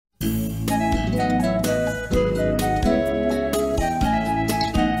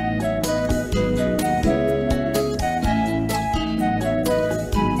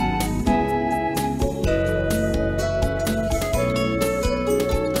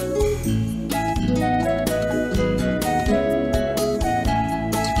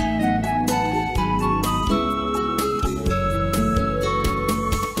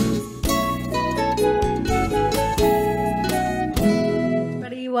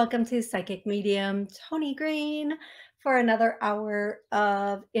welcome to Psychic Medium Toni Green for another hour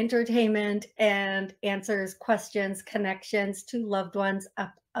of entertainment and answers, questions, connections to loved ones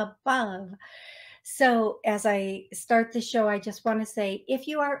up above. So, as I start the show, I just want to say if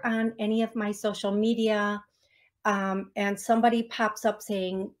you are on any of my social media and somebody pops up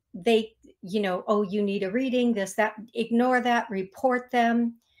saying oh, you need a reading, this, that, ignore that, report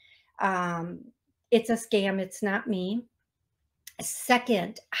them. Um, it's a scam, it's not me.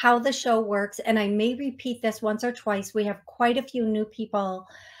 Second, how the show works, and I may repeat this once or twice. We have quite a few new people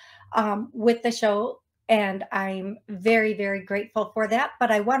with the show, and I'm very, very grateful for that.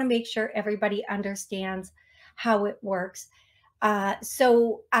 But I want to make sure everybody understands how it works.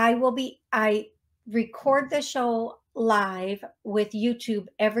 So I record the show live with YouTube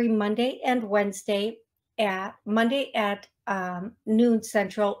every Monday and Wednesday at noon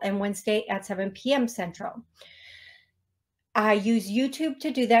Central and Wednesday at 7 p.m. Central. I use YouTube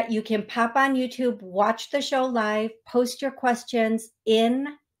to do that. You can pop on YouTube, watch the show live, post your questions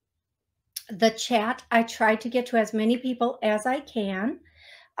in the chat. I try to get to as many people as I can.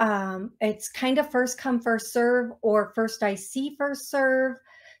 It's kind of first come, first serve, or first I see, first serve.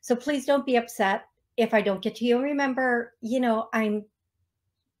 So please don't be upset if I don't get to you. Remember, I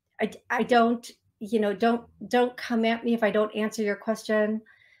don't, don't come at me if I don't answer your question.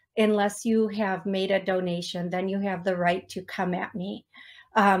 Unless you have made a donation, then you have the right to come at me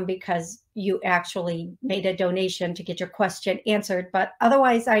because you actually made a donation to get your question answered. But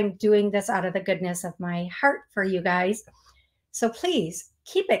otherwise, I'm doing this out of the goodness of my heart for you guys. So please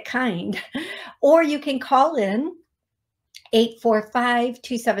keep it kind. Or you can call in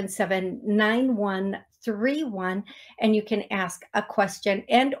 845-277-9131, and you can ask a question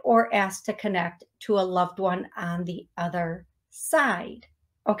and or ask to connect to a loved one on the other side.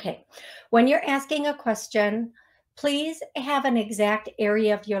 Okay, when you're asking a question, please have an exact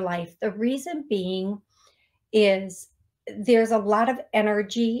area of your life. The reason being is there's a lot of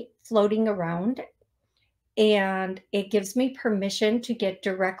energy floating around, and it gives me permission to get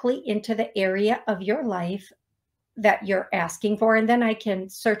directly into the area of your life that you're asking for, and then I can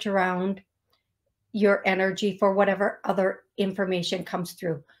search around your energy for whatever other information comes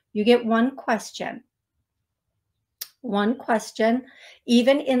through. You get one question,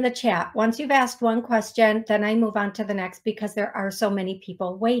 even in the chat. Once you've asked one question, then I move on to the next because there are so many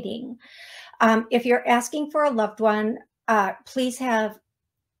people waiting. If you're asking for a loved one, please have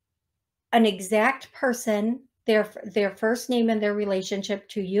an exact person, their first name and their relationship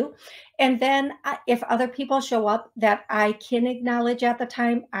to you. And then if other people show up that I can acknowledge at the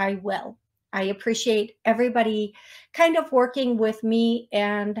time, I will. I appreciate everybody kind of working with me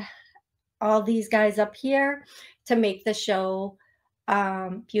and all these guys up here to make the show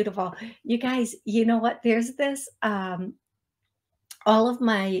beautiful. You guys, you know what? There's this, all of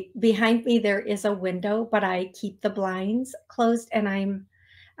behind me, there is a window, but I keep the blinds closed, and I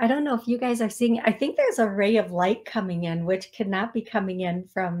don't know if you guys are seeing it. I think there's a ray of light coming in, which cannot be coming in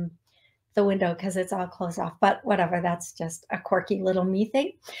from the window because it's all closed off, but whatever, that's just a quirky little me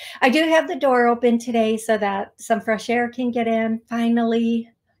thing. I do have the door open today so that some fresh air can get in, finally.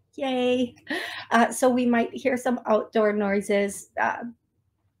 Yay. So we might hear some outdoor noises.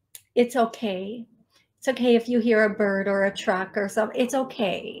 It's okay. It's okay if you hear a bird or a truck or something. It's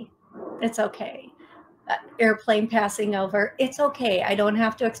okay. It's okay. Airplane passing over. It's okay. I don't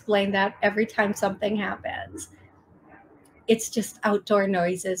have to explain that every time something happens. It's just outdoor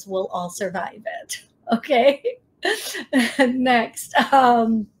noises. We'll all survive it. Okay. Next,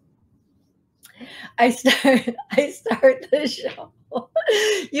 I start the show.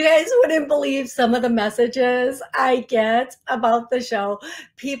 You guys wouldn't believe some of the messages I get about the show.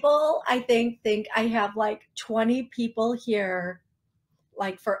 People, I think I have like 20 people here,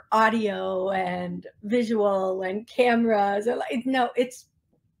 like for audio and visual and cameras. And like, no, it's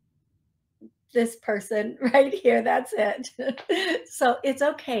this person right here. That's it. So it's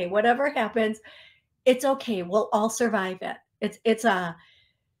okay. Whatever happens, it's okay. We'll all survive it.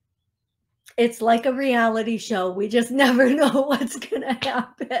 It's like a reality show. We just never know what's going to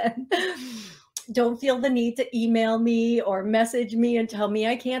happen. Don't feel the need to email me or message me and tell me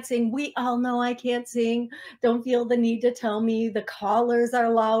I can't sing. We all know I can't sing. Don't feel the need to tell me the callers are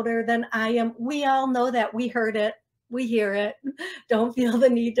louder than I am. We all know that. We heard it. We hear it. Don't feel the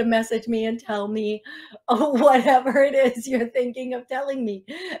need to message me and tell me whatever it is you're thinking of telling me.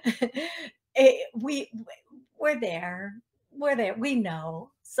 We're there. We're there. We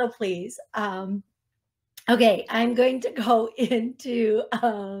know. So please. Okay, I'm going to go into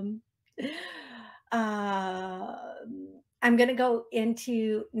I'm going to go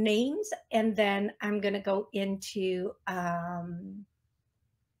into names, and then I'm going to go into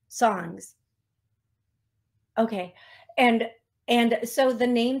songs. Okay. And so the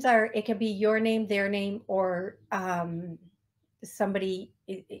names are, it could be your name, their name, or somebody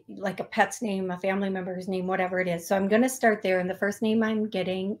like a pet's name, a family member's name, whatever it is. So I'm going to start there. And the first name I'm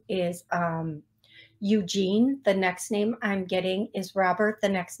getting is Eugene. The next name I'm getting is Robert. The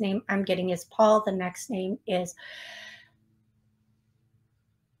next name I'm getting is Paul. The next name is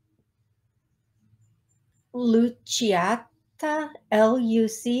Luciata,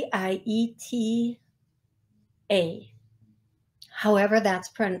 Lucieta. However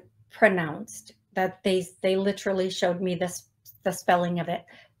that's pronounced. That they literally showed me this, the spelling of it.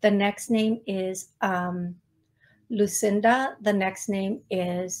 The next name is Lucinda. The next name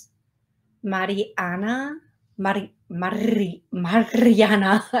is Mariana. Mariana.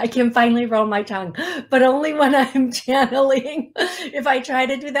 I can finally roll my tongue, but only when I'm channeling. If I try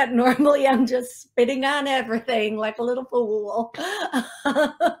to do that normally, I'm just spitting on everything like a little fool.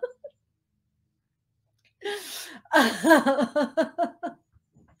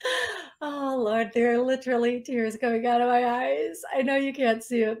 Oh Lord, there are literally tears coming out of my eyes. I know you can't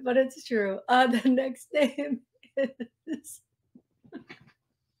see it, but it's true. The next name is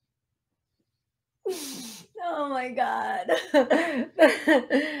oh my God.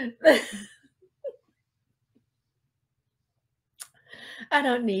 I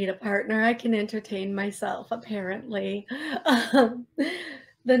don't need a partner. I can entertain myself, apparently. The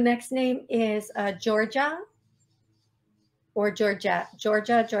next name is Georgia or Georgette.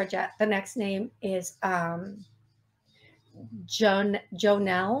 Georgette. The next name is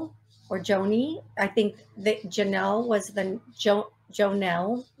Jonelle or Joni. I think that Janelle was the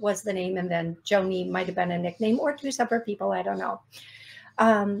Jonelle was the name, and then Joni might have been a nickname or two separate people. I don't know.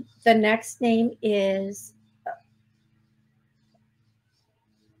 The next name is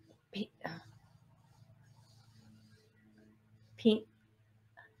Pink.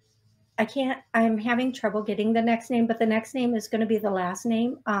 I'm having trouble getting the next name, but the next name is going to be the last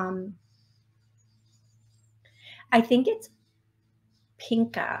name. I think it's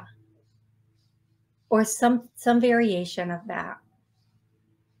Pinka or some variation of that.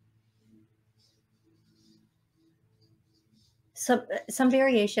 Some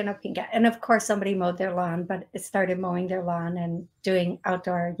variation of Pinka. And of course somebody mowed their lawn, but it started mowing their lawn and doing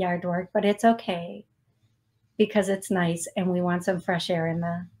outdoor yard work, but it's okay because it's nice and we want some fresh air in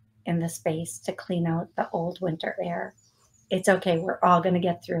the space to clean out the old winter air. It's okay. We're all going to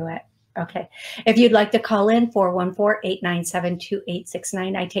get through it. Okay. If you'd like to call in,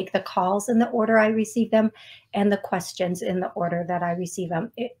 414-897-2869. I take the calls in the order I receive them and the questions in the order that I receive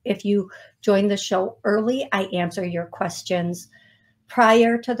them. If you join the show early, I answer your questions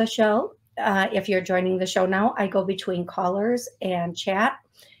prior to the show. If you're joining the show now, I go between callers and chat.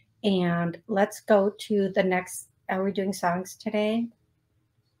 And let's go to the next. Are we doing songs today?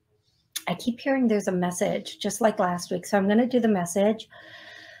 I keep hearing there's a message, just like last week. So I'm going to do the message.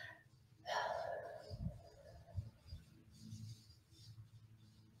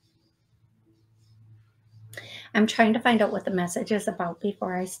 I'm trying to find out what the message is about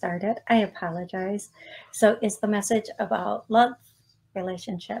before I start it. I apologize. So is the message about love,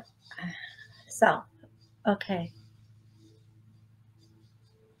 relationship, self? Okay.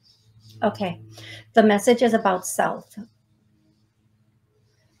 Okay. The message is about self.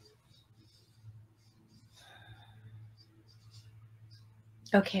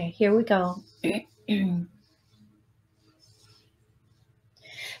 Okay, here we go.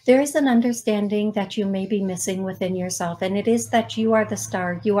 There is an understanding that you may be missing within yourself, and it is that you are the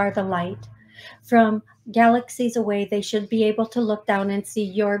star, you are the light. From galaxies away, they should be able to look down and see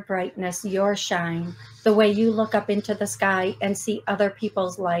your brightness, your shine, the way you look up into the sky and see other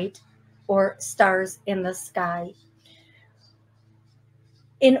people's light or stars in the sky.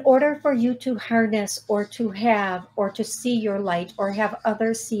 In order for you to harness or to have or to see your light or have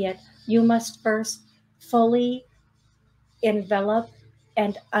others see it, you must first fully envelop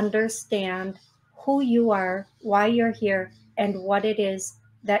and understand who you are, why you're here, and what it is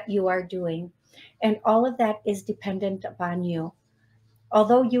that you are doing. And all of that is dependent upon you.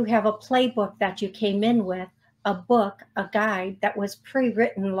 Although you have a playbook that you came in with, a book, a guide that was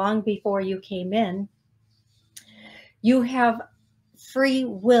pre-written long before you came in, you have free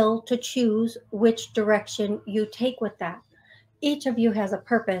will to choose which direction you take with that. Each of you has a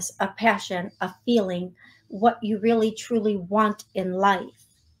purpose, a passion, a feeling, what you really truly want in life.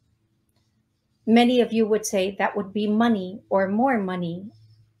 Many of you would say that would be money or more money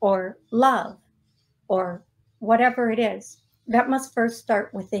or love or whatever it is. That must first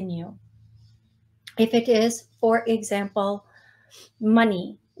start within you. If it is, for example,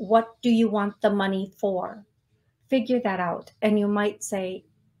 money, what do you want the money for? Figure that out. And you might say,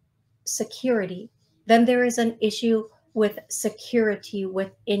 security, then there is an issue with security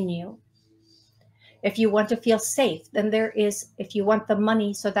within you. If you want to feel safe, then if you want the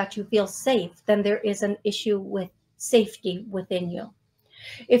money so that you feel safe, then there is an issue with safety within you.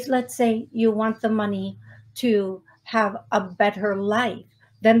 If, let's say, you want the money to have a better life,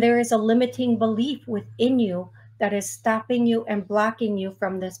 then there is a limiting belief within you that is stopping you and blocking you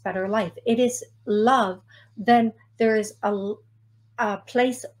from this better life. It is love, then there is a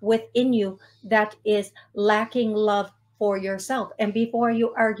place within you that is lacking love for yourself. And before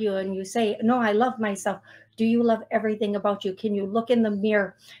you argue and you say, no, I love myself, do you love everything about you? Can you look in the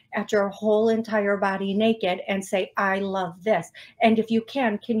mirror at your whole entire body naked and say, I love this? And if you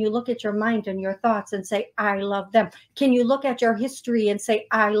can you look at your mind and your thoughts and say, I love them? Can you look at your history and say,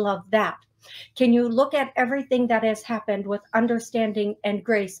 I love that? Can you look at everything that has happened with understanding and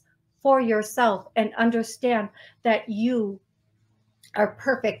grace for yourself and understand that you are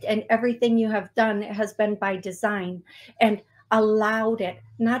perfect and everything you have done has been by design, and allowed it,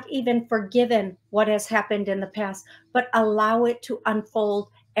 not even forgiven what has happened in the past, but allow it to unfold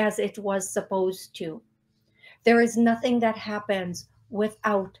as it was supposed to? There is nothing that happens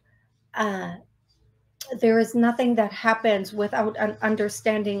without an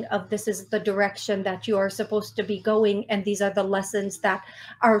understanding of this is the direction that you are supposed to be going, and these are the lessons that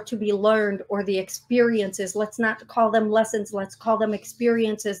are to be learned, or the experiences. Let's not call them lessons, let's call them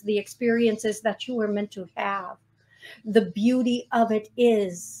experiences, the experiences that you were meant to have. The beauty of it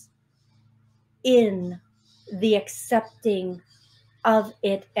is in the accepting of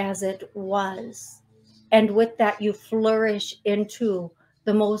it as it was. And with that, you flourish into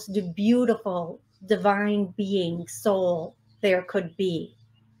the most beautiful divine being, soul there could be.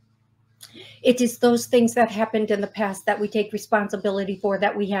 It is those things that happened in the past that we take responsibility for,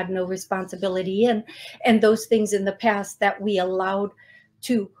 that we had no responsibility in, and those things in the past that we allowed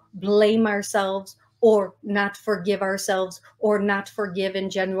to blame ourselves or not forgive ourselves or not forgive in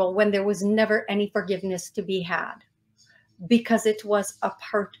general, when there was never any forgiveness to be had, because it was a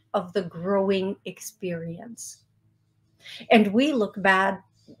part of the growing experience. And we look back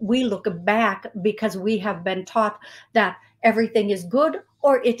because we have been taught that everything is good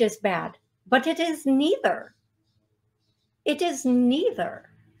or it is bad. But it is neither. It is neither.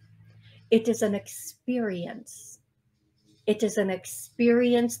 It is an experience. It is an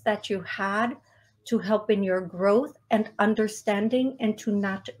experience that you had to help in your growth and understanding, and to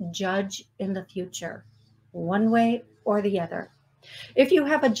not judge in the future, one way or the other. If you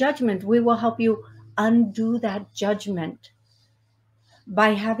have a judgment, we will help you undo that judgment by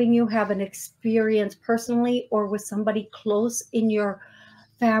having you have an experience personally or with somebody close in your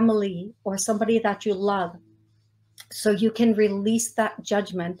family or somebody that you love, so you can release that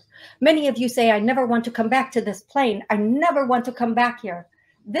judgment. Many of you say, I never want to come back to this plane. I never want to come back here.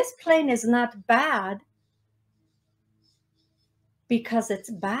 This plane is not bad because it's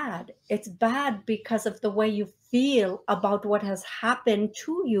bad. It's bad because of the way you feel about what has happened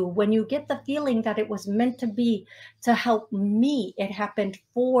to you. When you get the feeling that it was meant to be to help me, it happened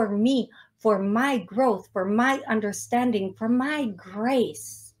for me, for my growth, for my understanding, for my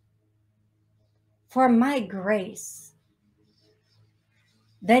grace,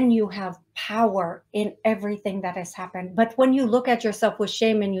 then you have power in everything that has happened. But when you look at yourself with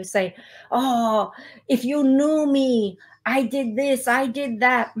shame and you say, oh, if you knew me, I did this, I did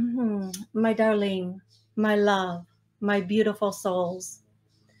that. My darling, my love, my beautiful souls,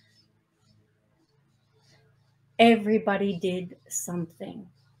 everybody did something.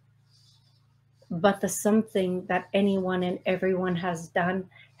 But the something that anyone and everyone has done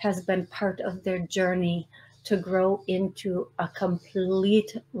has been part of their journey to grow into a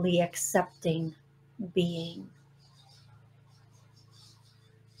completely accepting being.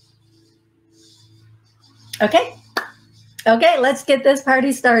 Okay, let's get this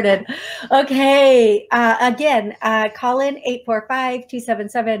party started. Okay, again, call in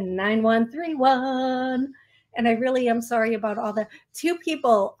 845-277-9131. And I really am sorry about all the two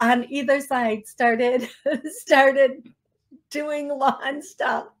people on either side started doing lawn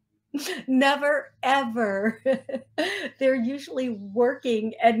stuff. Never, ever. They're usually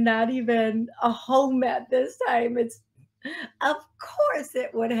working and not even a home at this time. Of course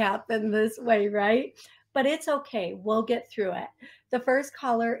it would happen this way, right? But it's okay. We'll get through it. The first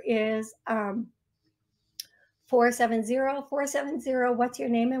caller is 470. What's your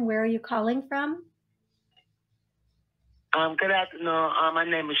name and where are you calling from? Good afternoon. My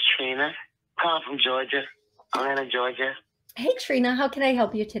name is Trina. Calling from Georgia, Atlanta, Georgia. Hey, Trina, how can I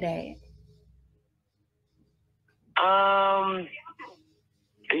help you today? Do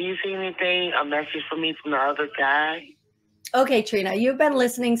you see anything, a message for me from the other guy? Okay, Trina, you've been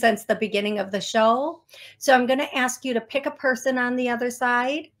listening since the beginning of the show. So I'm going to ask you to pick a person on the other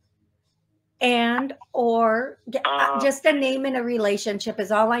side and or just a name in a relationship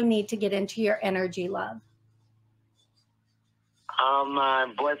is all I need to get into your energy, love. My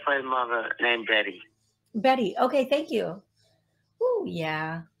boyfriend's mother named Betty. Betty. Okay, thank you. Oh,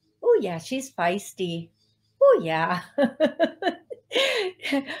 yeah. Oh, yeah, she's feisty. Oh, yeah.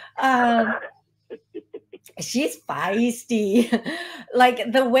 um, she's feisty.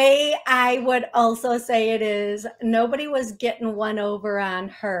 Like the way I would also say it is nobody was getting one over on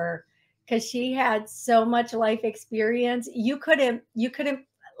her because she had so much life experience. You couldn't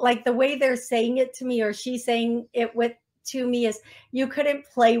like the way they're saying it to me or she's saying it with to me is you couldn't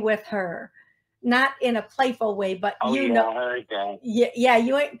play with her. Not in a playful way, but I heard that. Yeah,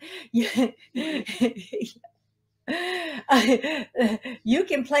 you ain't you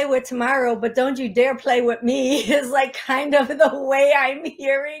can play with tomorrow, but don't you dare play with me is like kind of the way I'm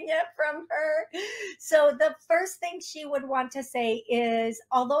hearing it from her. So the first thing she would want to say is,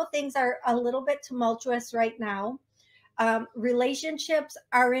 although things are a little bit tumultuous right now, relationships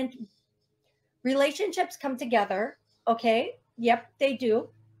come together. Okay. Yep, they do.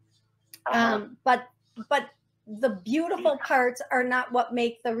 But the beautiful parts are not what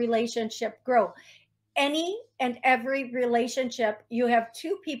make the relationship grow. Any and every relationship, you have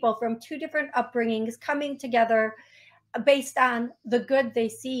two people from two different upbringings coming together based on the good they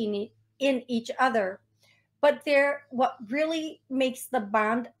see in each other. But what really makes the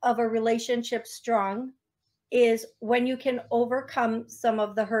bond of a relationship strong is when you can overcome some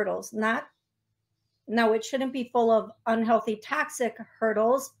of the hurdles. Not now, it shouldn't be full of unhealthy, toxic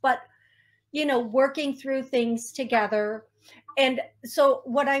hurdles, but working through things together. And so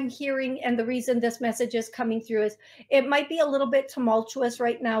what I'm hearing and the reason this message is coming through is it might be a little bit tumultuous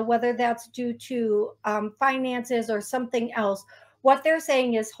right now, whether that's due to finances or something else. What they're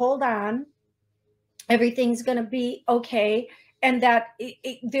saying is, hold on, everything's going to be okay. And that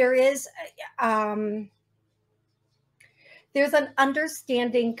there's an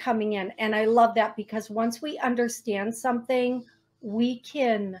understanding coming in. And I love that because once we understand something, we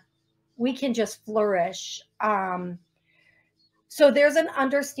can just flourish. So there's an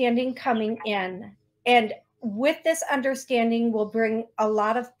understanding coming in, and with this understanding will bring a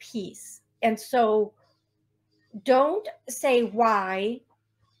lot of peace. And so don't say why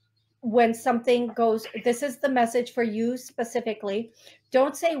when something goes, this is the message for you specifically.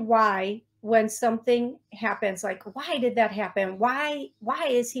 Don't say why when something happens, like, why did that happen? Why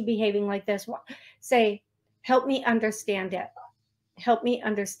is he behaving like this? Say, help me understand it. Help me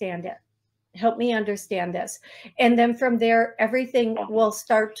understand it. Help me understand this. And then from there, everything will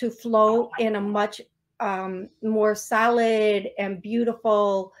start to flow in a much more solid and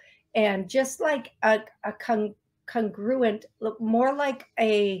beautiful and just like a congruent, more like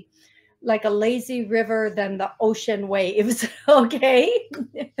a lazy river than the ocean waves. Okay.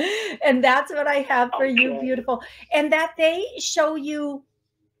 And that's what I have for you, beautiful. And that they show you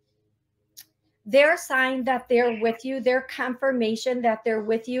their sign that they're with you, their confirmation that they're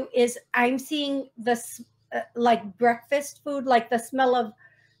with you is, I'm seeing this like breakfast food, like the smell of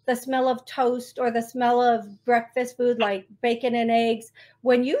toast or the smell of breakfast food, like bacon and eggs.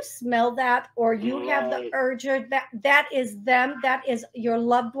 When you smell that, or you have the urge, or that is them, that is your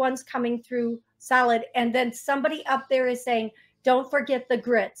loved ones coming through solid. And then somebody up there is saying, don't forget the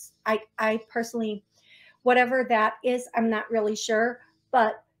grits. I personally, whatever that is, I'm not really sure,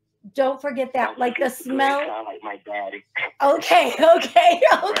 but don't forget that, like the smell. Like my daddy. Okay.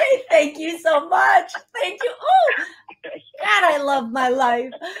 Thank you so much. Thank you. Oh, God, I love my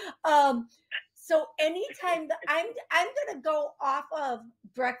life. So anytime that I'm gonna go off of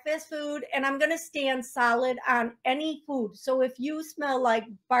breakfast food, and I'm gonna stand solid on any food. So if you smell like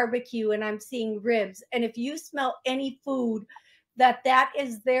barbecue and I'm seeing ribs, and if you smell any food, that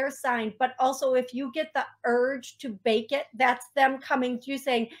is their sign. But also, if you get the urge to bake it, that's them coming through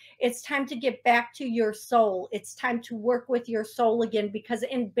saying, it's time to get back to your soul. It's time to work with your soul again, because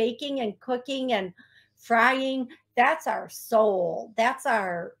in baking and cooking and frying, that's our soul. That's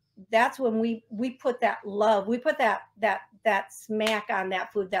when we put that love, we put that smack on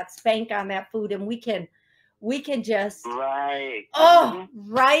that food, that spank on that food, and we can just right.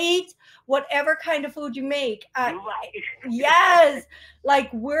 Right, whatever kind of food you make, right. Yes,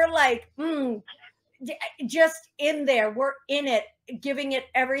 like we're like just in there, we're in it, giving it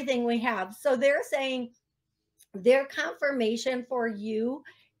everything we have. So they're saying their confirmation for you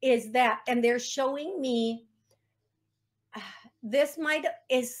is that, and they're showing me this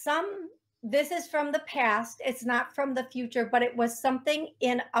is from the past, it's not from the future, but it was something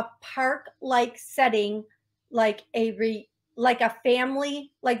in a park like setting, like like a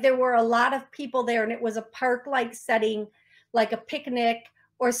family, like there were a lot of people there, and it was a park-like setting, like a picnic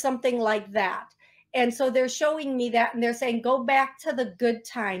or something like that. And so they're showing me that, and they're saying, go back to the good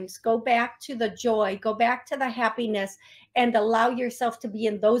times, go back to the joy, go back to the happiness, and allow yourself to be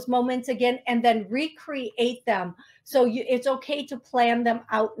in those moments again, and then recreate them. So it's okay to plan them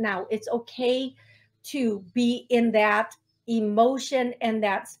out now. It's okay to be in that emotion and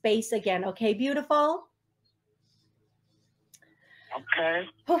that space again. Okay, beautiful? Okay.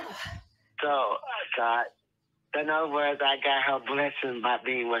 So, God, in other words, I got her blessing by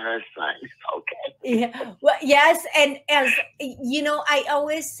being with her son. Okay. Yeah. Well, yes. And as you know, I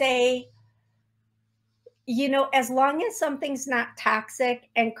always say, you know, as long as something's not toxic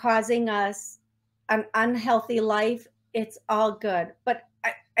and causing us an unhealthy life, it's all good. But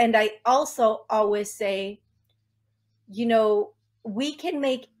I also always say, you know, we can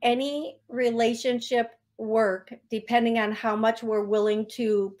make any relationship work depending on how much we're willing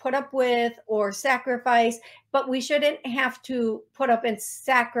to put up with or sacrifice, but we shouldn't have to put up and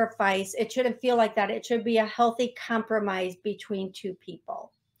sacrifice. It shouldn't feel like that. It should be a healthy compromise between two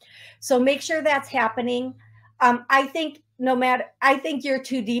people. So make sure that's happening. I think I think you're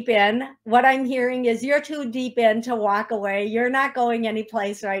too deep in. What I'm hearing is you're too deep in to walk away. You're not going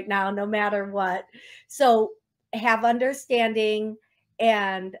anyplace right now, no matter what. So have understanding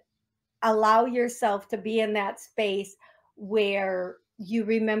and allow yourself to be in that space where you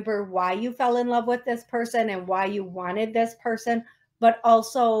remember why you fell in love with this person and why you wanted this person, but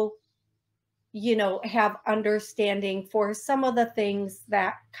also, you know, have understanding for some of the things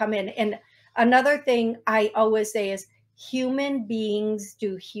that come in. And another thing I always say is human beings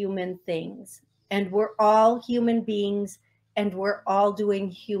do human things, and we're all human beings, and we're all doing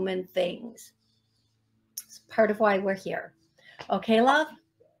human things. It's part of why we're here. Okay, love?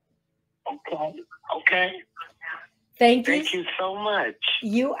 Okay. Okay. Thank you. Thank you so much.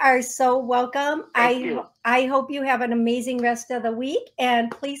 You are so welcome. I hope you have an amazing rest of the week,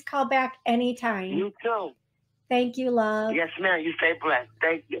 and please call back anytime. You too. Thank you, love. Yes, ma'am. You stay blessed.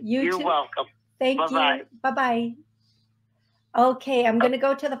 Thank you. You're too. welcome. Thank Bye-bye. you. Bye-bye. Okay, I'm going to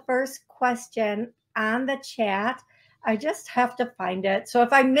go to the first question on the chat. I just have to find it. So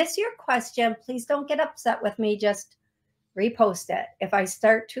if I miss your question, please don't get upset with me. Just repost it. If I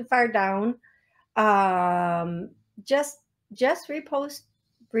start too far down, just repost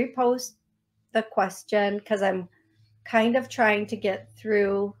the question, because I'm kind of trying to get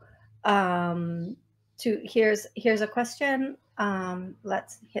through to here's a question.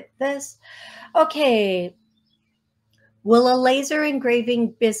 Let's hit this. Okay. Will a laser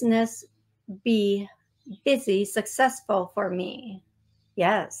engraving business be busy, successful for me?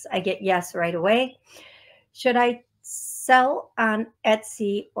 Yes, I get yes right away. Should I sell on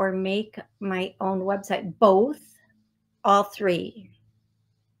Etsy or make my own website? Both, all three.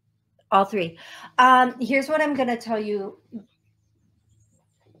 All three. Here's what I'm going to tell you.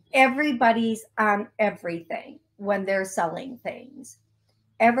 Everybody's on everything when they're selling things.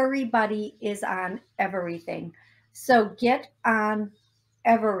 Everybody is on everything. So get on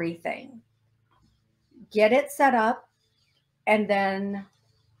everything. Get it set up and then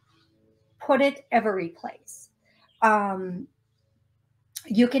put it every place. You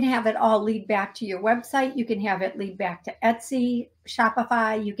can have it all lead back to your website. You can have it lead back to Etsy,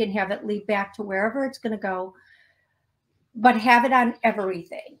 Shopify. You can have it lead back to wherever it's going to go, but have it on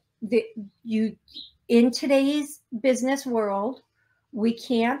everything. In today's business world, we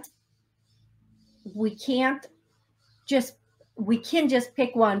can just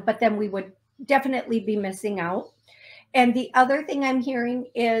pick one, but then we would definitely be missing out. And the other thing I'm hearing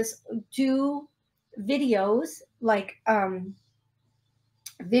is do videos, like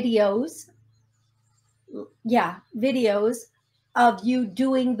videos of you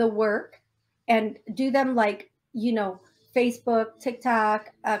doing the work, and do them like, you know, Facebook,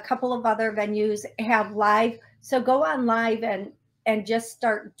 TikTok, a couple of other venues have live. So go on live and just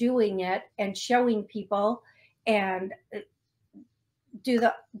start doing it and showing people, and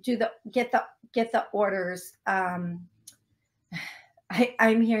get the orders. I'm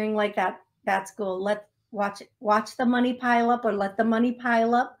hearing like that. That's cool. Watch the money pile up, or let the money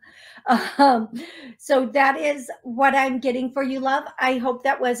pile up. So that is what I'm getting for you, love. I hope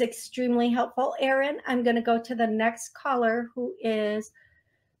that was extremely helpful, Erin. I'm going to go to the next caller, who is,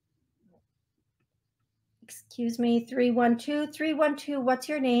 excuse me, 312. 312, what's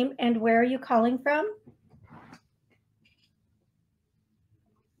your name and where are you calling from?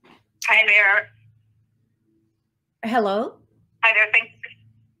 Hi there. Hello. Hi there. Thank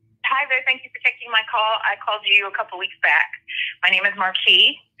you for taking my call. I called you a couple weeks back. My name is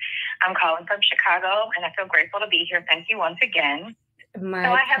Marquis. I'm calling from Chicago, and I feel grateful to be here. Thank you once again. So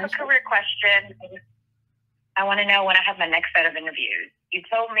I have a career question. I want to know when I have my next set of interviews. You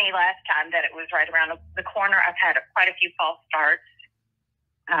told me last time that it was right around the corner. I've had quite a few false starts,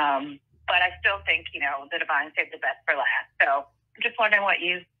 but I still think, the divine saved the best for last. So I'm just wondering what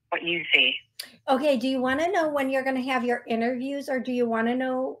you see. Okay, do you want to know when you're going to have your interviews, or do you want to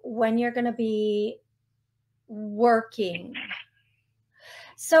know when you're going to be working?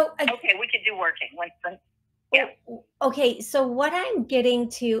 So okay, we could do working. Yeah. Okay, so what I'm getting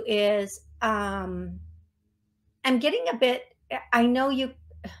to is I'm getting a bit, I know you,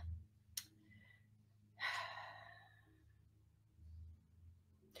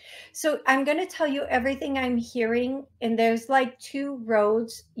 so I'm going to tell you everything I'm hearing, and there's like two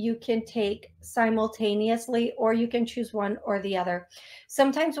roads you can take simultaneously, or you can choose one or the other.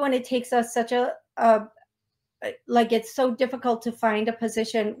 Sometimes when it takes us such like it's so difficult to find a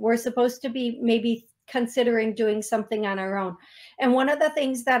position, we're supposed to be maybe considering doing something on our own. And one of the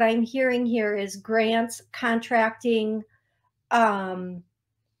things that I'm hearing here is grants, contracting, and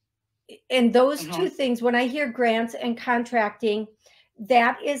those two things. When I hear grants and contracting,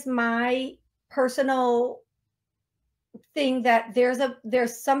 that is my personal thing, that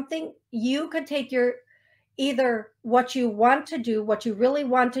there's something you could take your, either what you want to do, what you really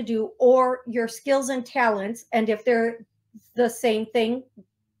want to do, or your skills and talents. And if they're the same thing,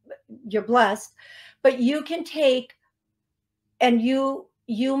 you're blessed. But you can take, and you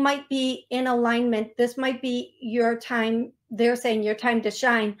might be in alignment. This might be your time. They're saying your time to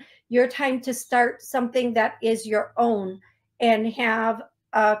shine, your time to start something that is your own, and have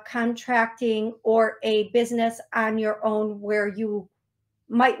a contracting or a business on your own, where you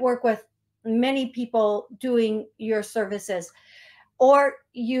might work with many people doing your services. Or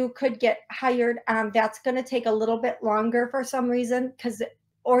you could get hired on. That's going to take a little bit longer for some reason,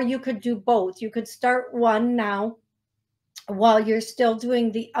 or you could do both. You could start one now while you're still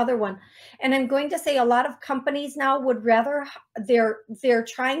doing the other one. And I'm going to say a lot of companies now would rather, they're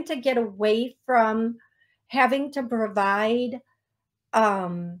trying to get away from having to provide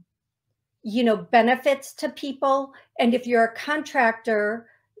benefits to people. And if you're a contractor,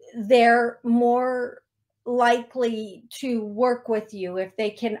 they're more likely to work with you if they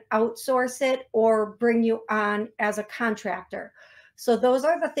can outsource it or bring you on as a contractor. So those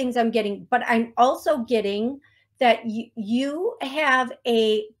are the things I'm getting. But I'm also getting that you have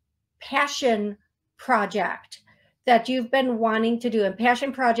a passion project that you've been wanting to do. A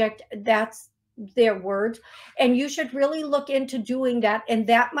passion project, that's their words. And you should really look into doing that. And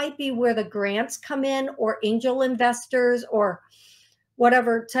that might be where the grants come in, or angel investors, or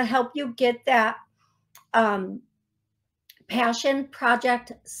whatever, to help you get that passion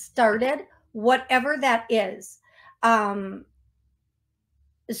project started, whatever that is.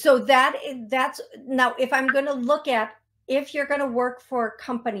 So that's now, if I'm going to look at, if you're going to work for a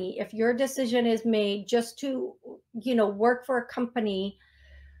company, if your decision is made just to, work for a company,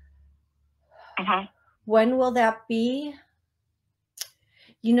 when will that be?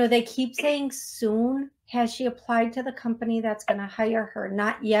 They keep saying soon. Has she applied to the company that's going to hire her?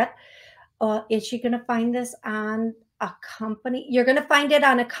 Not yet. Is she going to find this on a company? You're going to find it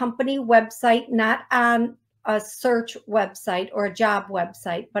on a company website, not on a search website or a job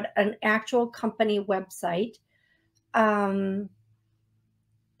website, but an actual company website. And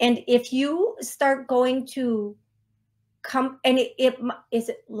if you start going to and it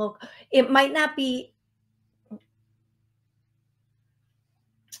might not be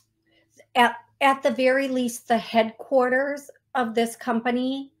at the very least, the headquarters of this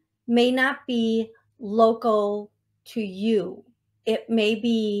company may not be local to you. It may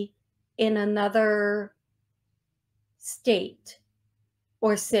be in another state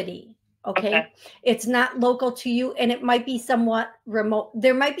or city. Okay. It's not local to you, and it might be somewhat remote.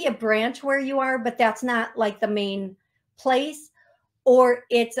 There might be a branch where you are, but that's not like the main place, or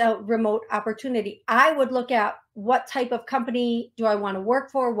it's a remote opportunity. I would look at, what type of company do I want to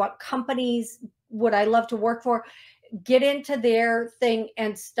work for? What companies would I love to work for? Get into their thing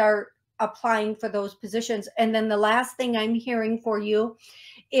and start applying for those positions. And then the last thing I'm hearing for you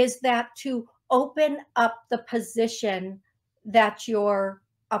is that to open up the position that you're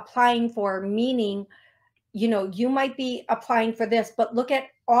applying for, meaning, you might be applying for this, but look at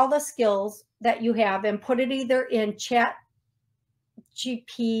all the skills that you have and put it either in chat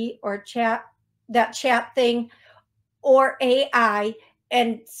GP or that chat thing, or AI,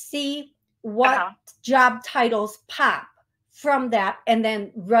 and see what job titles pop from that, and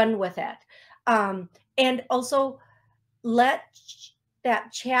then run with it. And also let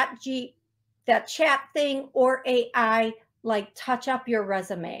that chat thing or AI like touch up your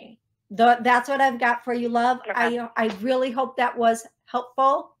resume. That's what I've got for you, love. Okay. I really hope that was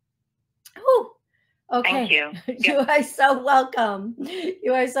helpful. Whew. Okay. Thank you. You are so welcome.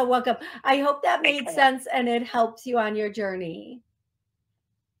 You are so welcome. I hope that made sense and it helps you on your journey.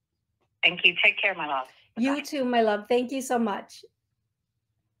 Thank you. Take care, my love. You too, my love. Thank you so much.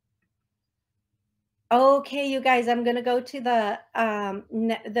 Okay, you guys, I'm going to go to the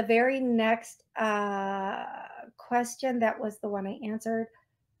very next question. That was the one I answered.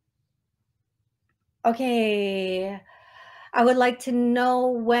 Okay. I would like to know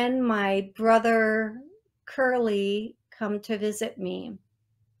when my brother Curly come to visit me.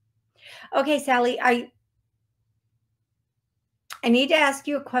 Okay, Sally, I need to ask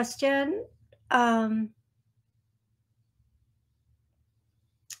you a question. I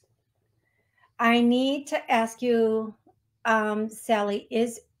need to ask you, Sally,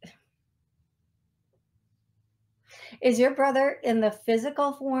 is your brother in the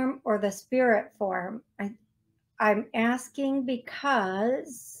physical form or the spirit form? I'm asking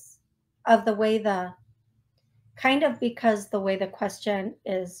because of the way the question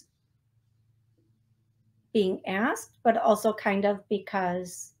is being asked, but also kind of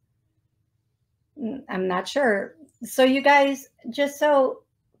because I'm not sure. So you guys, just so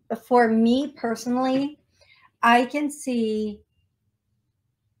for me personally, I can see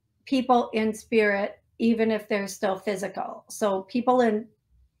people in spirit even if they're still physical. So people in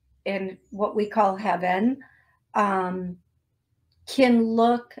what we call heaven can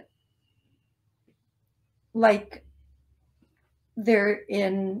look like they're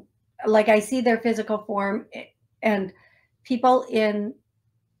in, like I see their physical form, and people in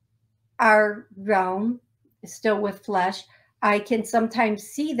our realm still with flesh, I can sometimes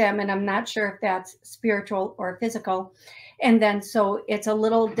see them and I'm not sure if that's spiritual or physical. And then so it's a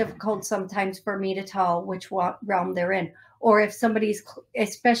little difficult sometimes for me to tell which realm they're in, or if somebody's,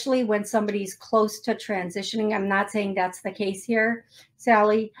 especially when somebody's close to transitioning. I'm not saying that's the case here,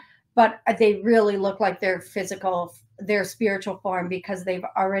 Sally, but they really look like their spiritual form because they've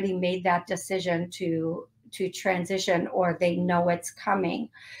already made that decision to transition, or they know it's coming.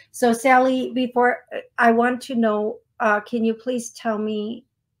 So Sally, before I want to know, can you please tell me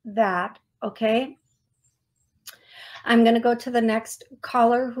that? Okay. I'm going to go to the next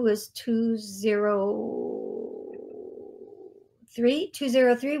caller, who is 203.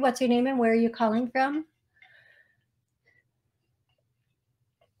 203. What's your name and where are you calling from?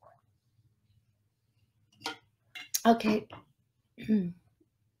 Okay.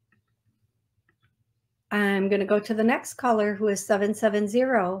 I'm going to go to the next caller, who is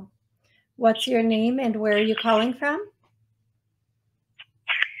 770. What's your name and where are you calling from?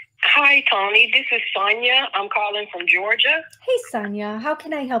 Hi, Toni. This is Sonia. I'm calling from Georgia. Hey, Sonia. How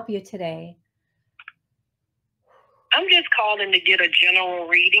can I help you today? I'm just calling to get a general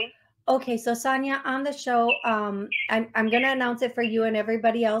reading. Okay, so Sonia, on the show, I'm going to announce it for you and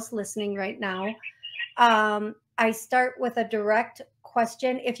everybody else listening right now. I start with a direct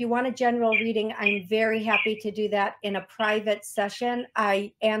question. If you want a general reading, I'm very happy to do that in a private session.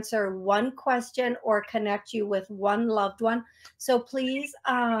 I answer one question or connect you with one loved one. So please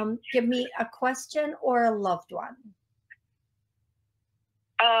give me a question or a loved one.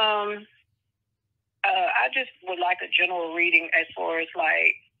 I just would like a general reading as far as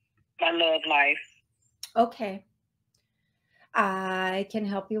like my love life. Okay. I can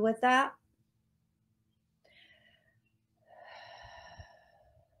help you with that.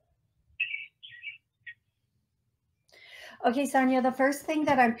 Okay, Sonia, the first thing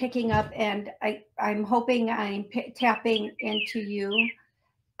that I'm picking up, and I'm hoping I'm tapping into you.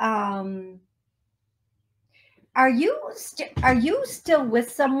 Are you still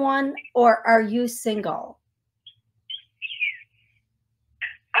with someone, or are you single?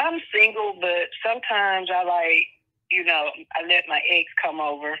 I'm single, but sometimes I let my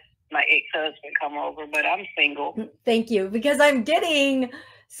ex-husband come over, but I'm single. Thank you, because I'm getting,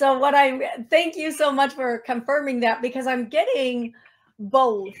 thank you so much for confirming that, because I'm getting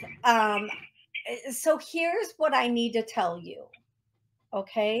both. So here's what I need to tell you,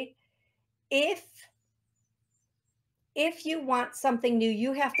 okay? If you want something new,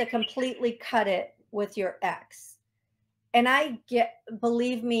 you have to completely cut it with your ex. And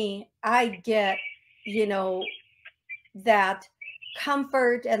believe me, I get, that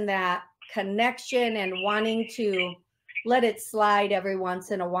comfort and that connection and wanting to let it slide every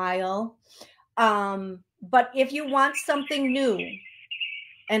once in a while. But if you want something new,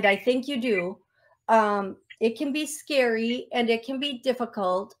 and I think you do, it can be scary and it can be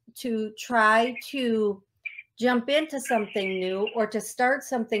difficult to try to jump into something new or to start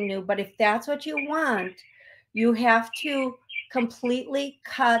something new. But if that's what you want, you have to completely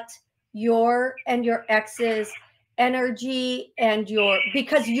cut your and your ex's energy and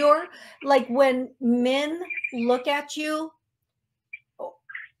because you're like, when men look at you,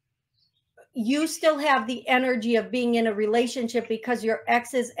 you still have the energy of being in a relationship because your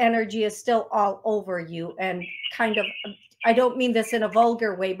ex's energy is still all over you, and kind of, I don't mean this in a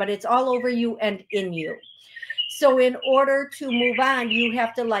vulgar way, but it's all over you and in you. So in order to move on, you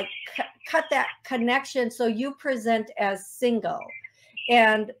have to like cut that connection. So you present as single,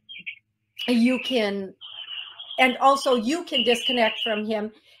 and you can, and also you can disconnect from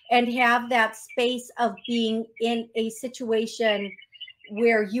him and have that space of being in a situation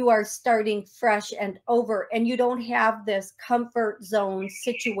where you are starting fresh and over, and you don't have this comfort zone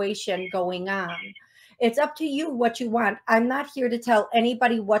situation going on. It's up to you what you want. I'm not here to tell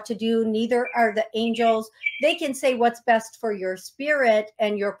anybody what to do. Neither are the angels. They can say what's best for your spirit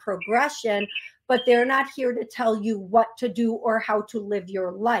and your progression, but they're not here to tell you what to do or how to live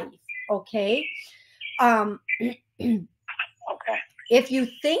your life. Okay. Okay. If you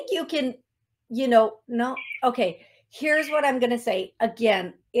think you can, no. Okay. Here's what I'm going to say.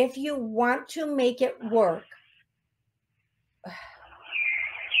 Again, if you want to make it work,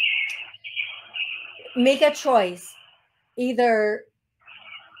 make a choice. Either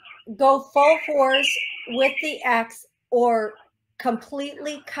go full force with the ex or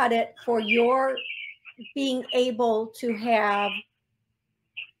completely cut it for your being able to have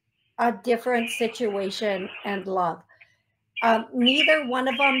a different situation and love. Neither one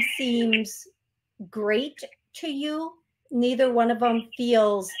of them seems great to you. Neither one of them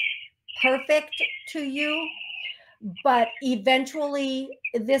feels perfect to you. But eventually,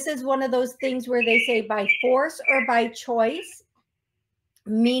 this is one of those things where they say by force or by choice,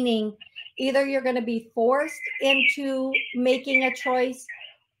 meaning either you're going to be forced into making a choice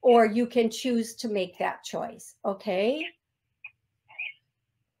or you can choose to make that choice. Okay.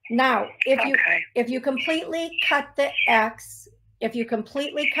 Now, if you completely cut the ex, if you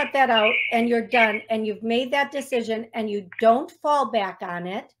completely cut that out and you're done and you've made that decision and you don't fall back on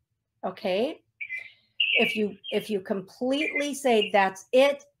it, okay? If you completely say that's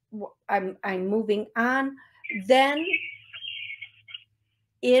it, I'm moving on, then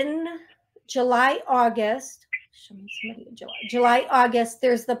in July, August, July, August,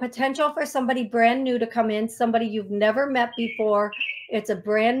 there's the potential for somebody brand new to come in, somebody you've never met before. It's a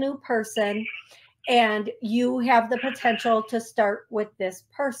brand new person, and you have the potential to start with this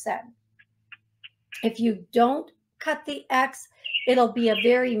person. If you don't cut the ex, it'll be a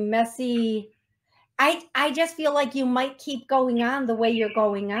very messy, I just feel like you might keep going on the way you're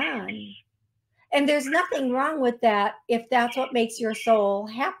going on. And there's nothing wrong with that if that's what makes your soul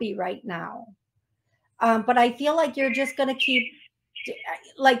happy right now. But I feel like you're just going to keep,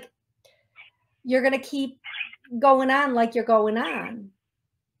 like, you're going to keep going on like you're going on.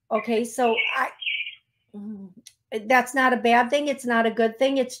 Okay, so that's not a bad thing. It's not a good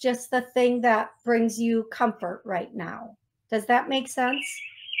thing. It's just the thing that brings you comfort right now. Does that make sense?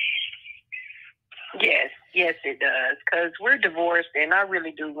 Yes, it does. Because we're divorced, and I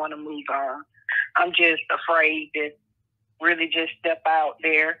really do want to move on. I'm just afraid to really just step out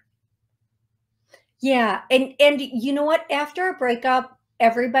there. Yeah, and you know what? After a breakup,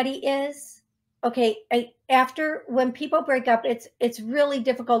 everybody is. Okay, after, when people break up, it's really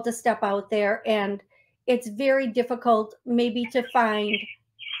difficult to step out there, and it's very difficult maybe to find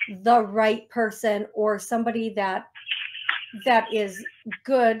the right person or somebody that is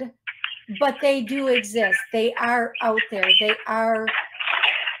good, but they do exist. They are out there. They are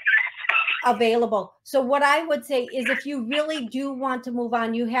available. So what I would say is, if you really do want to move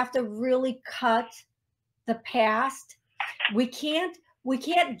on, you have to really cut the past. We can't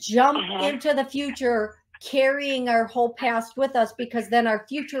jump into the future carrying our whole past with us, because then our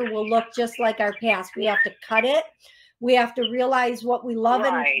future will look just like our past. We have to cut it. We have to realize what we love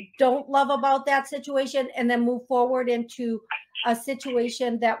and don't love about that situation, and then move forward into a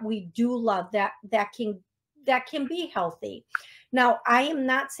situation that we do love, that can be healthy. Now, I am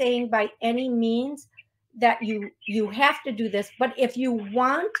not saying by any means that you have to do this, but if you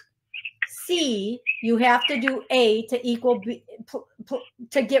want C, you have to do A to equal B,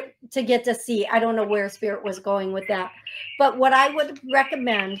 to get to C. I don't know where Spirit was going with that, but what I would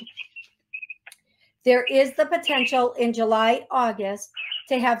recommend, there is the potential in July, August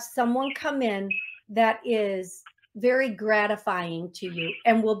to have someone come in that is very gratifying to you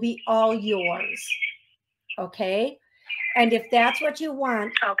and will be all yours. Okay. And if that's what you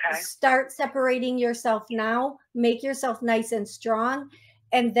want, start separating yourself now, make yourself nice and strong,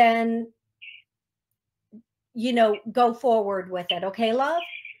 and then, go forward with it. Okay, love?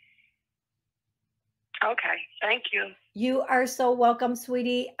 Okay. Thank you. You are so welcome,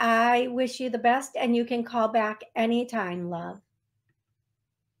 sweetie. I wish you the best, and you can call back anytime, love.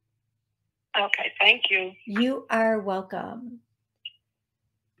 Okay, thank you. You are welcome.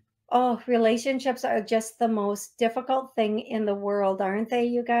 Oh, relationships are just the most difficult thing in the world, aren't they,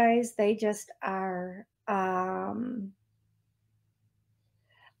 you guys? They just are.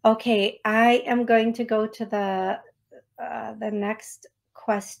 Okay, I am going to go to the next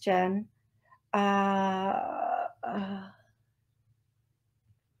question.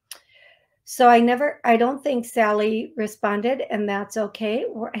 So I don't think Sally responded, and that's okay.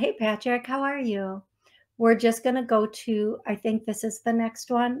 Hey, Patrick, how are you? We're just going to go to, I think this is the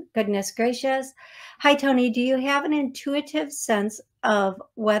next one. Goodness gracious. Hi, Toni. Do you have an intuitive sense of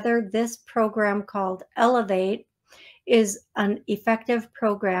whether this program called Elevate is an effective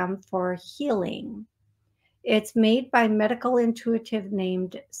program for healing? It's made by medical intuitive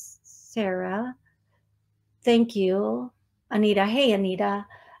named Sarah. Thank you, Anita. Hey, Anita.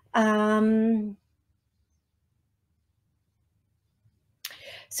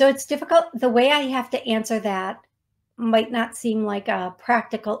 So it's difficult. The way I have to answer that might not seem like a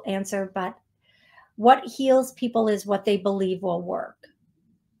practical answer, but what heals people is what they believe will work.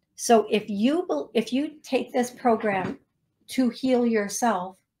 So if you take this program to heal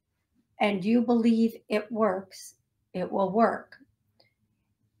yourself and you believe it works, it will work.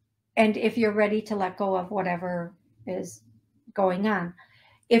 And if you're ready to let go of whatever is going on,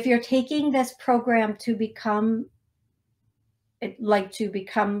 if you're taking this program to become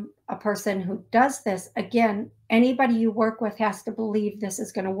a person who does this, again, anybody you work with has to believe this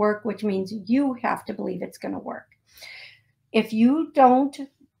is going to work, which means you have to believe it's going to work. If you don't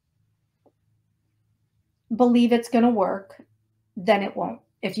believe it's going to work, then it won't.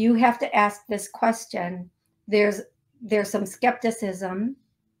 If you have to ask this question, there's some skepticism,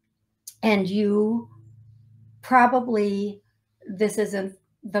 and you probably, this isn't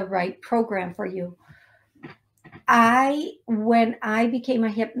the right program for you. When I became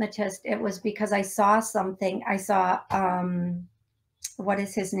a hypnotist, it was because I saw something. I saw, what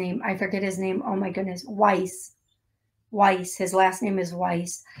is his name? I forget his name. Oh my goodness. Weiss. His last name is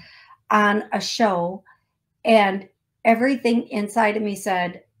Weiss, on a show. And everything inside of me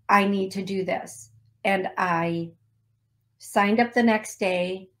said, I need to do this. And I signed up the next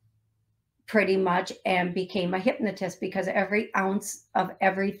day pretty much and became a hypnotist, because every ounce of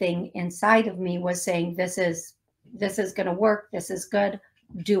everything inside of me was saying, this is going to work. This is good.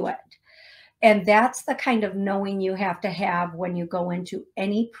 Do it. And that's the kind of knowing you have to have when you go into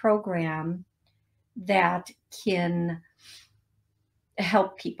any program that can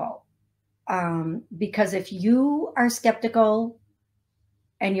help people. Because if you are skeptical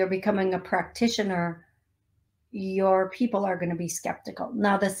and you're becoming a practitioner, your people are going to be skeptical.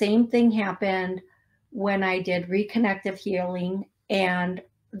 Now, the same thing happened when I did reconnective healing and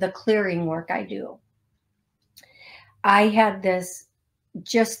the clearing work I do. I had this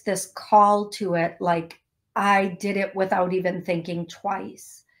call to it, like I did it without even thinking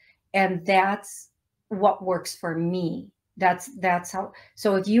twice. And that's what works for me. That's how.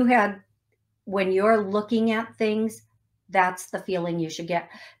 So if you had, when you're looking at things, that's the feeling you should get.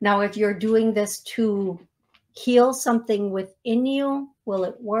 Now, if you're doing this to heal something within you, will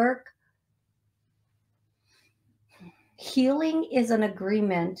it work? Healing is an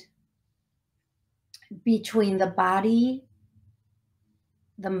agreement between the body,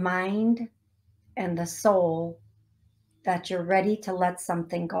 the mind, and the soul that you're ready to let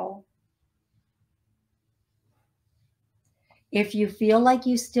something go. If you feel like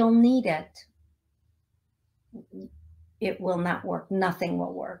you still need it, it will not work. Nothing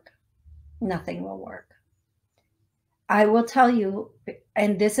will work. Nothing will work. I will tell you,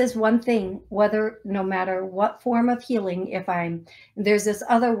 and this is one thing, no matter what form of healing, there's this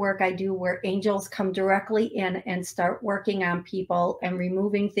other work I do where angels come directly in and start working on people and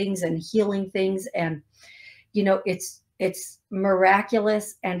removing things and healing things. And, it's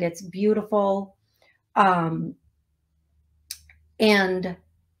miraculous and it's beautiful. And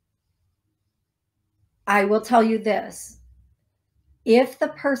I will tell you this, if the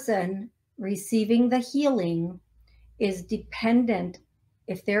person receiving the healing is dependent,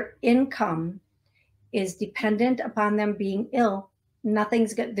 if their income is dependent upon them being ill,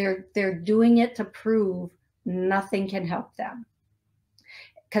 nothing's good. They're doing it to prove nothing can help them,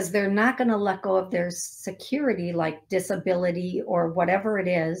 because they're not going to let go of their security, like disability or whatever it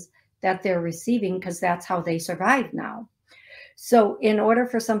is that they're receiving, because that's how they survive now. So in order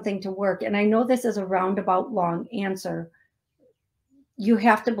for something to work, and I know this is a roundabout long answer, you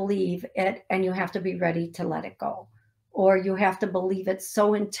have to believe it and you have to be ready to let it go. Or you have to believe it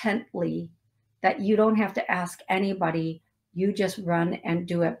so intently that you don't have to ask anybody. You just run and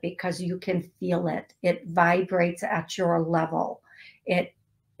do it because you can feel it. It vibrates at your level. It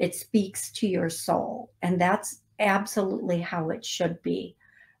speaks to your soul, and that's absolutely how it should be,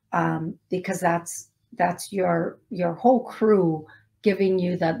 because that's your whole crew giving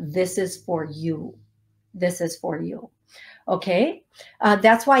you that this is for you. This is for you. Okay,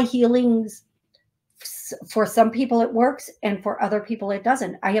 that's why healings, for some people it works and for other people it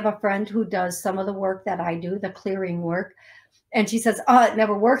doesn't. I have a friend who does some of the work that I do, the clearing work, and she says, oh, it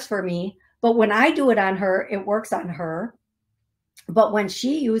never works for me. But when I do it on her, it works on her. But when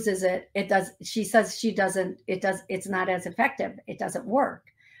she uses it, it does. She says she doesn't. It's not as effective. It doesn't work.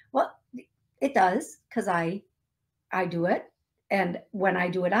 Well, it does, because I do it, and when I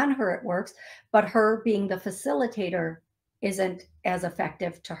do it on her, it works. But her being the facilitator isn't as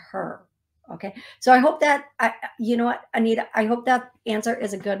effective to her. Okay, so I hope that you know what, Anita, I hope that answer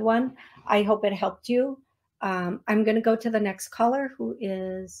is a good one. I hope it helped you. I'm going to go to the next caller, who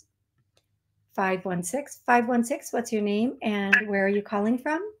is 516. 516, what's your name and where are you calling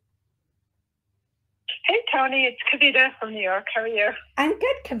from? Hey, Toni, it's Kavita from New York. How are you? I'm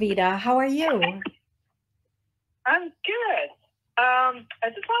good, Kavita. How are you? I'm good. I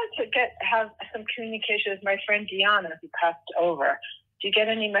just wanted to have some communication with my friend Deanna, who passed over. Do you get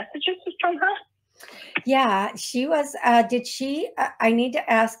any messages from her? Yeah, she was, did she, I need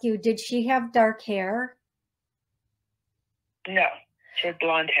to ask you, did she have dark hair? No, she had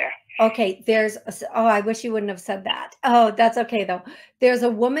blonde hair. Okay, oh, I wish you wouldn't have said that. Oh, that's okay though. There's a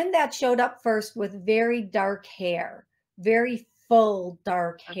woman that showed up first with very dark hair, very full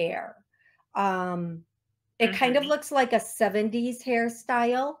dark hair. It kind of looks like a 70s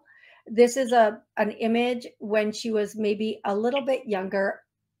hairstyle. This is an image when she was maybe a little bit younger,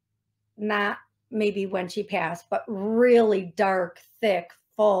 not maybe when she passed, but really dark, thick,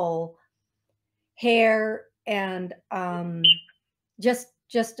 full hair, and just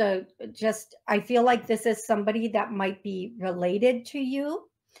I feel like this is somebody that might be related to you.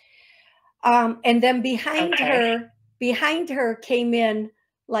 And then behind her came in,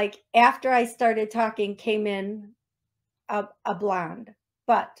 like after I started talking, came in a blonde.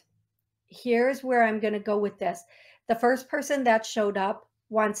 But here's where I'm going to go with this. The first person that showed up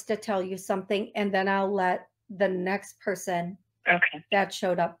wants to tell you something, and then I'll let the next person that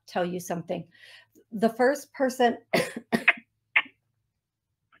showed up tell you something. The first person,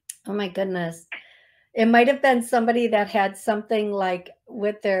 oh my goodness, it might have been somebody that had something like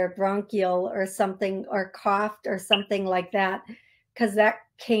with their bronchial or something, or coughed or something like that, because that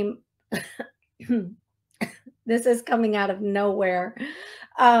came, this is coming out of nowhere.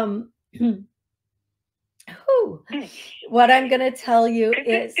 What I'm going to tell you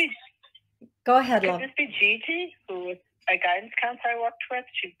is, go ahead, love. Could this be Gigi, who was a guidance counselor I worked with?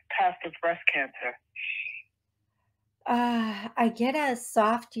 She passed with breast cancer. I get a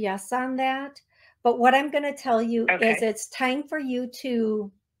soft yes on that. But what I'm going to tell you is it's time for you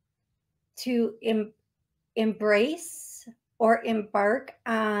to embrace or embark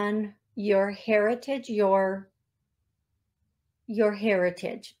on your heritage, your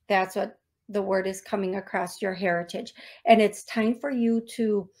heritage. That's what the word is coming across, your heritage. And it's time for you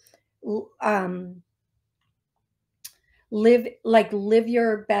to live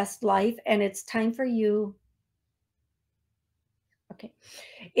your best life. And it's time for you. Okay.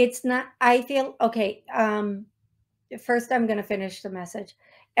 It's not, I feel, okay. First, I'm going to finish the message.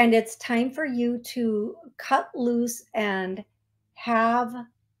 And it's time for you to cut loose and have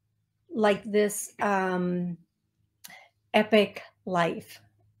like this epic life.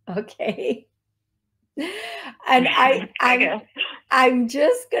 Okay. And I'm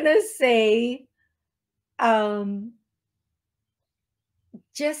just going to say, I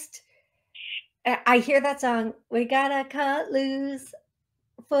hear that song, we gotta cut loose,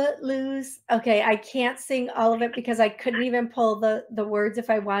 foot loose. Okay, I can't sing all of it because I couldn't even pull the words if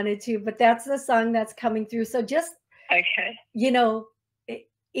I wanted to, but that's the song that's coming through. So just, you know,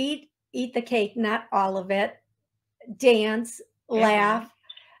 eat the cake, not all of it. Dance, laugh,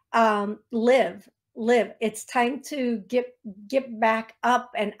 live. It's time to get back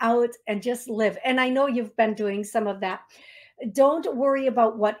up and out and just live. And I know you've been doing some of that. Don't worry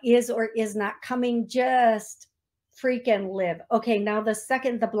about what is or is not coming. Just freaking live. Okay, now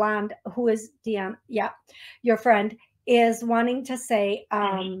the blonde, who is Deanna, yeah, your friend, is wanting to say,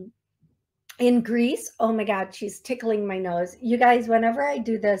 in Greece, oh my God, she's tickling my nose. You guys, whenever I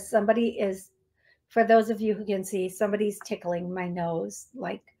do this, somebody is, for those of you who can see, somebody's tickling my nose.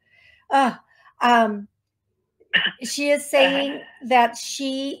 Like, She is saying that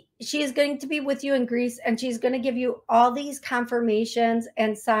she is going to be with you in Greece, and she's going to give you all these confirmations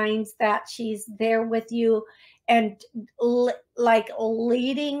and signs that she's there with you and like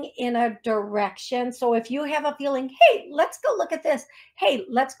leading in a direction. So if you have a feeling, hey, let's go look at this. Hey,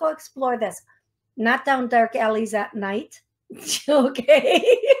 let's go explore this. Not down dark alleys at night.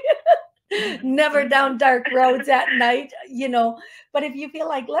 Okay. Never down dark roads at night, you know. But if you feel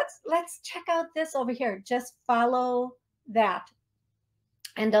like let's check out this over here, just follow that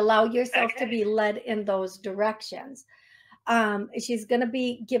and allow yourself to be led in those directions. She's going to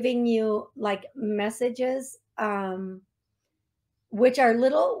be giving you like messages, which are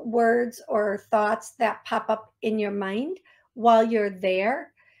little words or thoughts that pop up in your mind while you're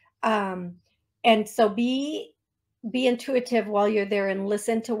there. And so be intuitive while you're there and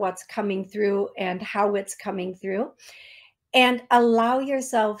listen to what's coming through and how it's coming through, and allow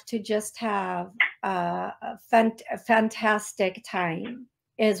yourself to just have a fantastic time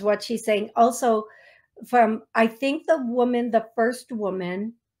is what she's saying. Also, from, I think the first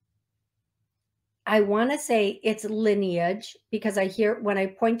woman, I want to say it's lineage, because I hear when I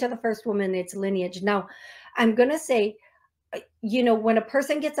point to the first woman, it's lineage. Now, I'm going to say, you know, when a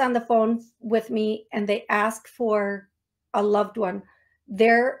person gets on the phone with me and they ask for a loved one,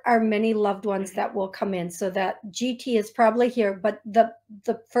 there are many loved ones that will come in. So that GT is probably here. But the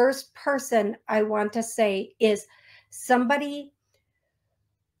first person I want to say is somebody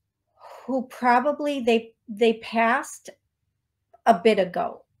who probably they passed a bit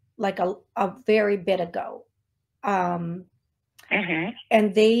ago, like a very bit ago. And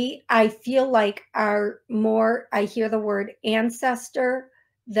they, I feel like, are more, I hear the word ancestor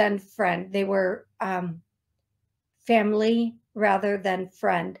than friend. They were family rather than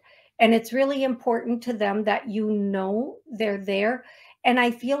friend. And it's really important to them that you know they're there. And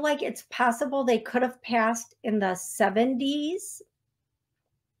I feel like it's possible they could have passed in the 70s.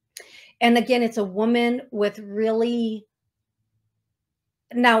 And again, it's a woman with really,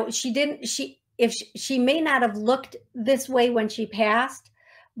 now she may not have looked this way when she passed,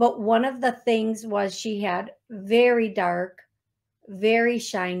 but one of the things was she had very dark, very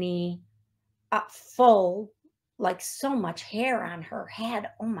shiny, full, like so much hair on her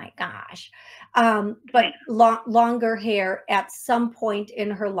head. Oh my gosh. But longer hair at some point in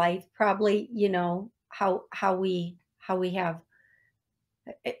her life, probably, you know, how we have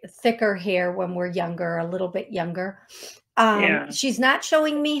thicker hair when we're younger, a little bit younger. She's not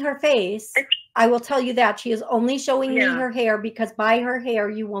showing me her face. I will tell you that. She is only showing me her hair, because by her hair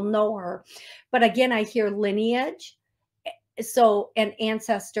you will know her. But again, I hear lineage, so an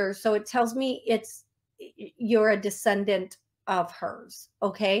ancestor. So it tells me you're a descendant of hers.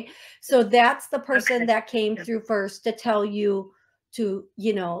 Okay. So that's the person that came through first to tell you to,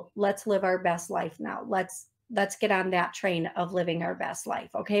 you know, let's live our best life now. Let's get on that train of living our best life.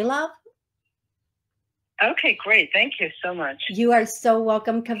 Okay, love? Okay, great. Thank you so much. You are so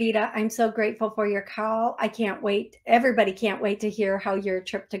welcome, Kavita. I'm so grateful for your call. I can't wait. Everybody can't wait to hear how your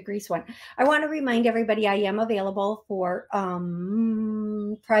trip to Greece went. I want to remind everybody I am available for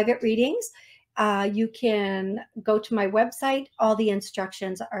private readings. You can go to my website. All the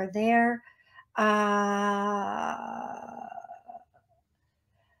instructions are there.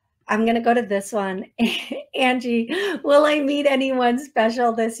 I'm going to go to this one. Angie, will I meet anyone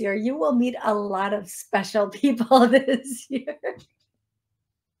special this year? You will meet a lot of special people this year.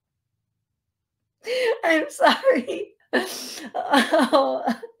 I'm sorry.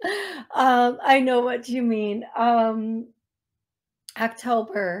 I know what you mean.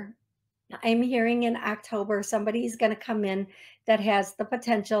 October. I'm hearing in October, somebody's going to come in that has the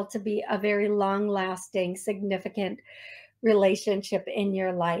potential to be a very long-lasting, significant relationship in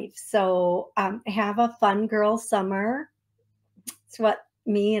your life. So have a fun girl summer. It's what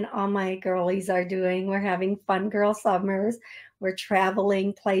me and all my girlies are doing. We're having fun girl summers. We're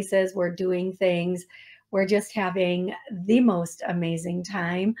traveling places. We're doing things. We're just having the most amazing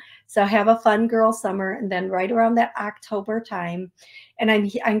time. So have a fun girl summer. And then right around that October time, and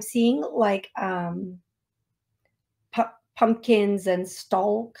I'm seeing like pumpkins and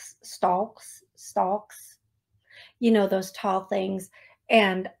stalks, you know, those tall things,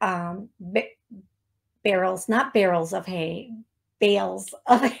 and barrels, not barrels of hay, bales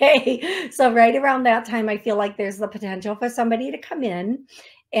of hay. So right around that time, I feel like there's the potential for somebody to come in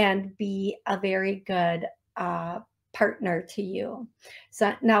and be a very good partner to you.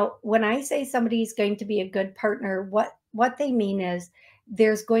 So now when I say somebody's going to be a good partner, what they mean is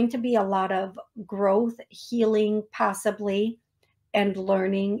there's going to be a lot of growth, healing, possibly, and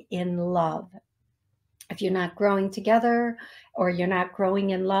learning in love. If you're not growing together or you're not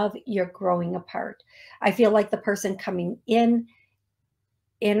growing in love, you're growing apart. I feel like the person coming in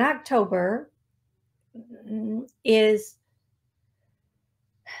October is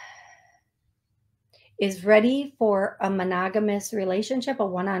ready for a monogamous relationship, a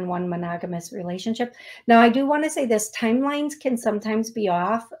one-on-one monogamous relationship. Now, I do want to say this, timelines can sometimes be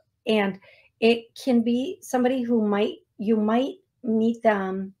off, and it can be somebody who you might meet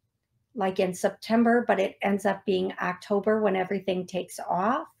them like in September, but it ends up being October when everything takes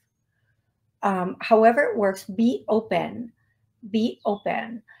off. However it works, be open, be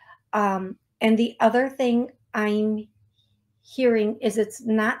open. And the other thing I'm hearing is it's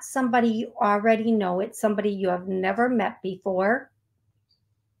not somebody you already know, it's somebody you have never met before.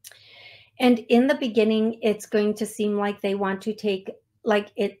 And in the beginning, it's going to seem like they want to take,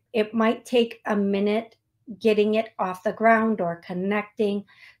 like it might take a minute getting it off the ground or connecting.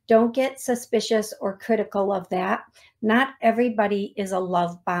 Don't get suspicious or critical of that. Not everybody is a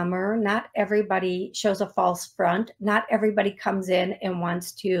love bomber. Not everybody shows a false front. Not everybody comes in and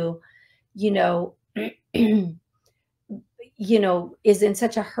wants to, you know, you know, is in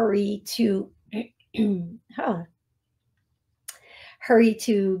such a hurry to hurry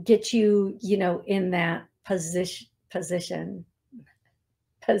to get you, you know, in that positions.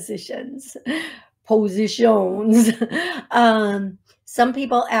 Some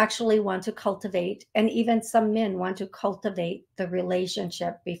people actually want to cultivate, and even some men want to cultivate the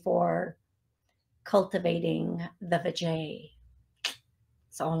relationship before cultivating the vajay.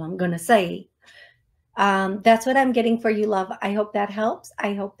 That's all I'm going to say. That's what I'm getting for you, love. I hope that helps.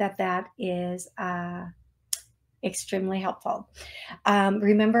 I hope that that is extremely helpful.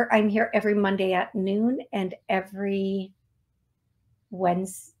 Remember, I'm here every Monday at noon and every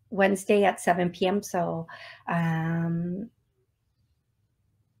Wednesday at 7 p.m. So I'm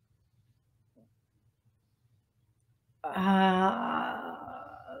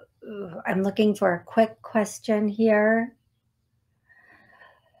looking for a quick question here.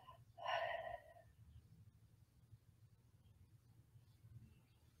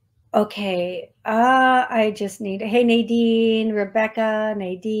 Okay, I just need, hey, Nadine, Rebecca,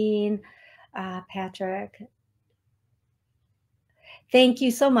 Nadine, Patrick. Thank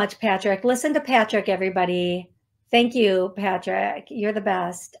you so much, Patrick. Listen to Patrick, everybody. Thank you, Patrick. You're the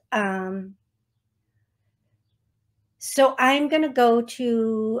best. So I'm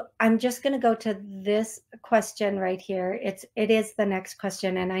just going to go to this question right here. It is the next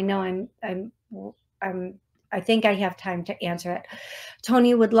question, and I know I think I have time to answer it.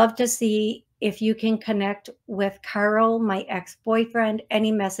 Toni, would love to see if you can connect with Carl, my ex-boyfriend.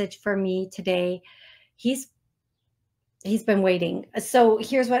 Any message for me today? He's been waiting. So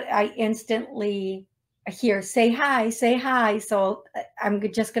here's what I instantly hear. Say hi, say hi. So I'm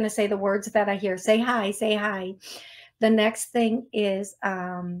just going to say the words that I hear. Say hi, say hi. The next thing is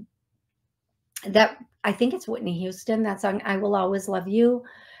that I think it's Whitney Houston, that song, I Will Always Love You.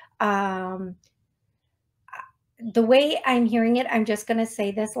 The way I'm hearing it, I'm just going to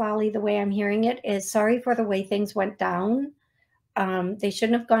say this, Lolly, the way I'm hearing it is sorry for the way things went down. They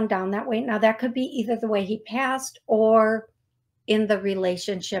shouldn't have gone down that way. Now, that could be either the way he passed or in the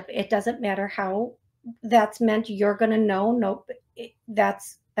relationship. It doesn't matter how that's meant. You're going to know. Nope.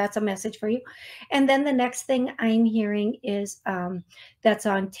 That's a message for you. And then the next thing I'm hearing is that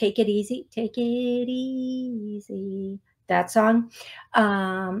song, Take It Easy. Take it easy. That song.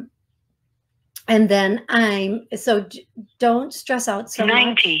 And then don't stress out so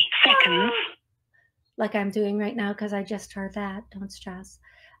 90 seconds. Like I'm doing right now, because I just heard that. Don't stress.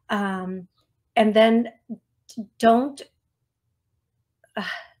 And then don't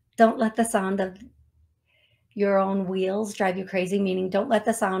let the sound of your own wheels drive you crazy, meaning don't let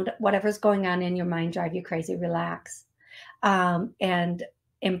the sound, whatever's going on in your mind, drive you crazy. Relax. And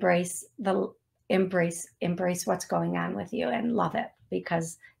embrace what's going on with you and love it,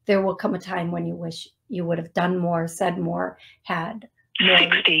 because there will come a time when you wish you would have done more, said more, had more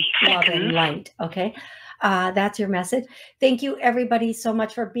 60 love seconds. And light. Okay. That's your message. Thank you, everybody, so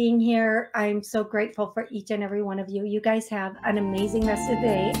much for being here. I'm so grateful for each and every one of you. You guys have an amazing rest of the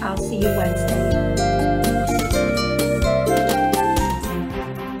day. I'll see you Wednesday.